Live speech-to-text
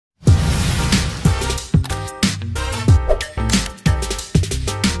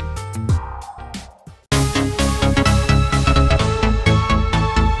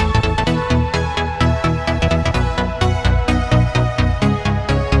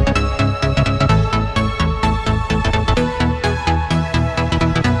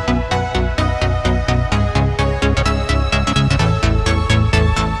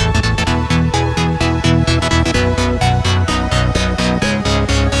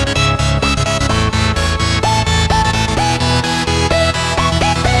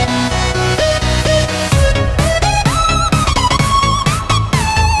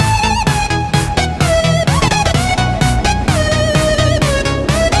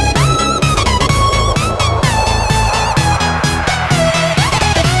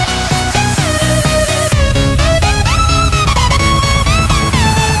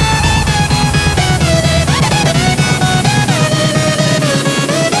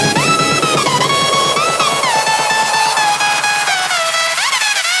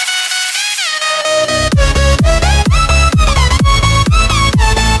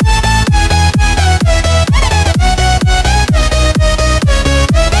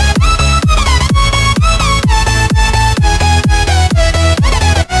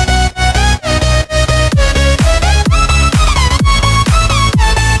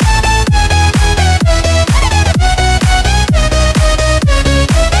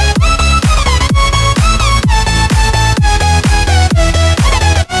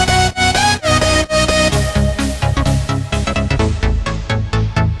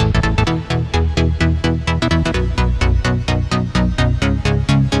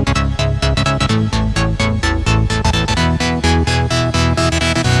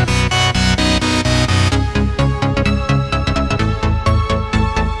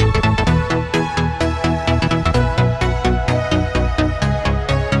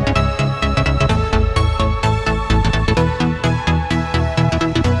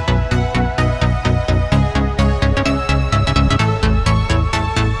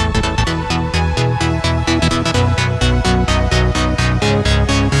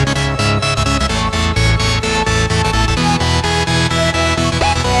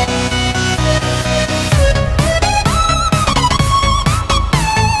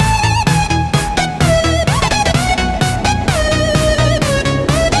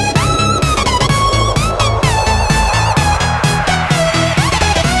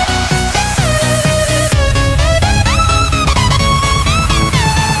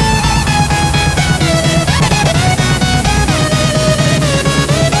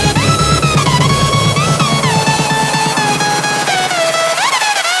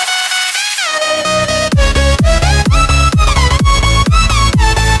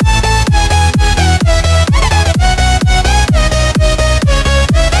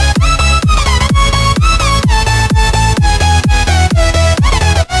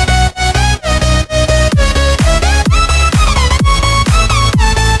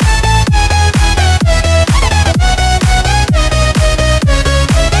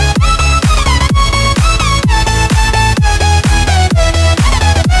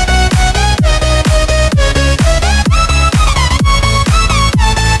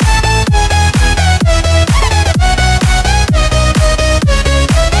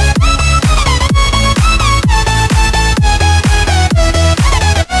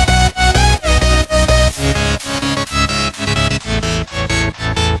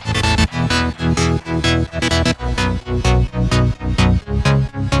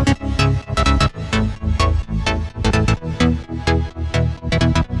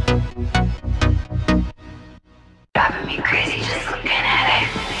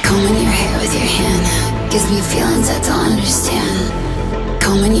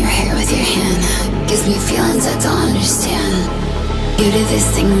your hair with your hand gives me feelings I don't understand. You do this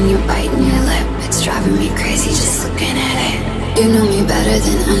thing when you're biting your lip, it's driving me crazy just looking at it. You know me better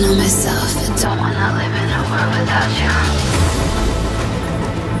than I know myself. I don't wanna live in a world without you.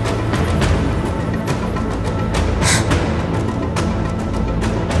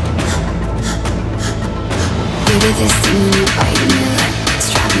 You do this thing when you're biting your lip, it's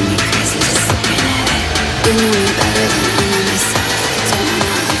driving me crazy just looking at it. You know me better than I know myself. I don't wanna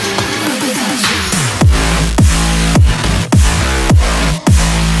live in a world without you.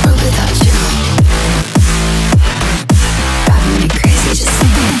 World without you. Driving me crazy just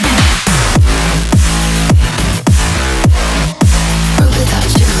looking at it. World without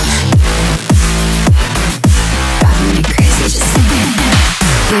you. Driving me crazy just looking at it.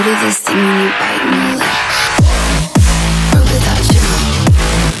 You do this thing when you're biting your lip. Without you,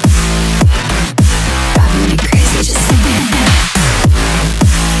 driving me crazy just looking at it.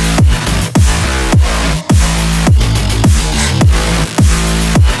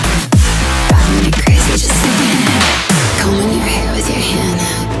 Driving me crazy just looking at it. Combing your hair with your hand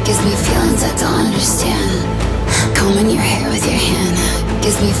gives me feelings I don't understand. Combing your hair with your hand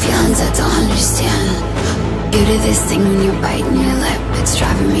gives me feelings I don't understand. You do this thing when you're biting your lip, it's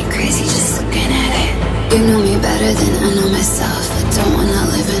driving me crazy just looking at it. You know me better than I know myself. I don't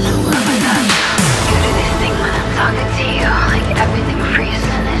wanna live in a world without you. You do this thing when I'm talking to you, like everything freezes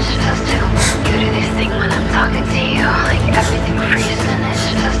and it's just us two. You do this thing when I'm talking to you, like everything freezes and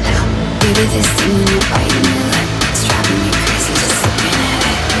it's just us two. You do this thing when you're biting your lip, it's driving me crazy just looking at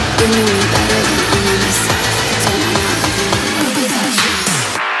it. You know me better than I know myself. I don't wanna live in a world without you.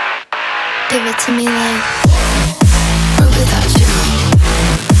 Give it to me like world without you.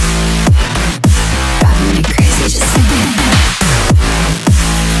 Driving me crazy just looking at it.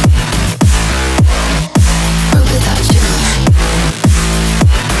 World without you.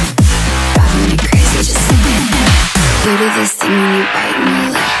 Driving me crazy just looking at it. You do this thing when you're biting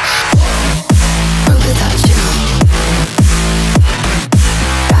your lip. World without you.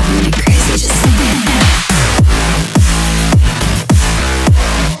 Driving me crazy just looking at it.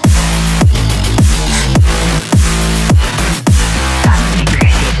 Driving me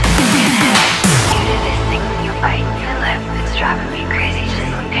crazy just looking at it. You do this thing when you're biting your lip. It's driving me crazy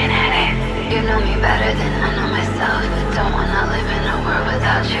just looking at it. You know me better than I know myself. I don't wanna live in a world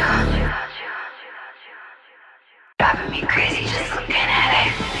without you. Driving me crazy just looking at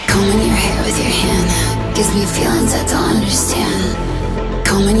it. Combing your hair with your hand gives me feelings I don't understand.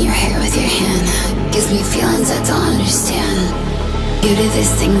 Combing your hair with your hand gives me feelings I don't understand. You do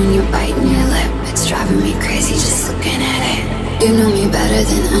this thing when you're biting your lip, it's driving me crazy just looking at it. You know me better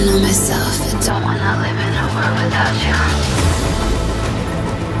than I know myself. I don't wanna live in a world without you.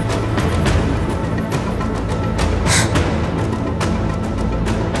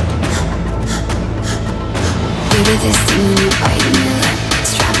 You do this thing when you're biting your lip,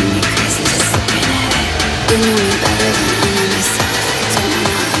 it's driving me crazy just looking at it. You know me better than I know myself. I don't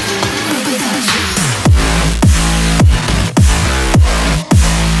wanna live in a world without you.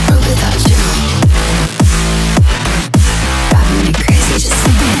 World without you. Driving me crazy just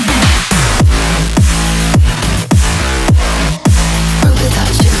looking at it. World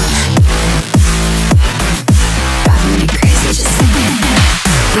without you. Driving me crazy just looking at it.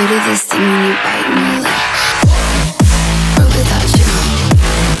 You do this thing when you're biting your lip. World without you.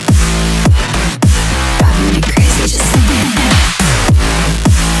 Driving me crazy just looking at it.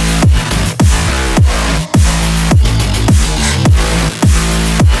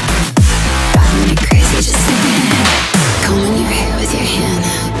 Driving me crazy just looking at it. Combing your hair with your hand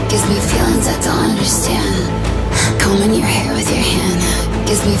gives me feelings I don't understand. Combing your hair with your hand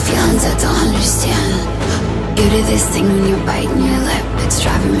gives me feelings I don't understand. You do this thing when you're biting your lip, it's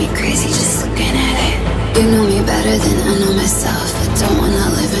driving me crazy just looking at it. You know me better than I know myself. I don't wanna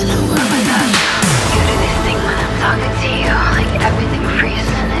live in a world without you. You do this thing when I'm talking to you, like everything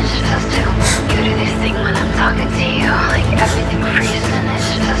freezes and it's just us two. You do this thing when I'm talking to you, like everything freezes and it's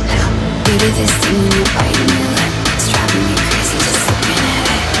just us two. You do this thing when you're biting your lip, it's driving me crazy just looking at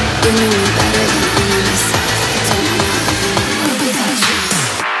it. You know me better than I know myself. I don't wanna live in a world without you.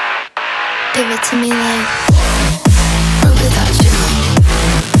 Give it to me like world without you.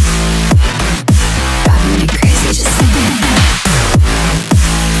 Driving me crazy just looking at it.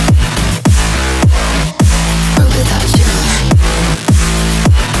 World without you.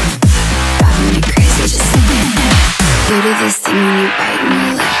 Driving me crazy just looking at it. You do this thing when you're biting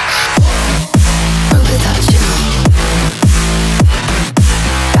your lip. World without you.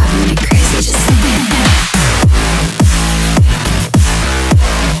 Driving me crazy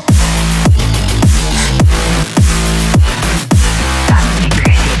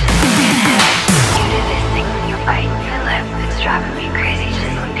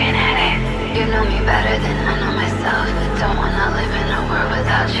know me better than I know myself. Don't wanna live in a world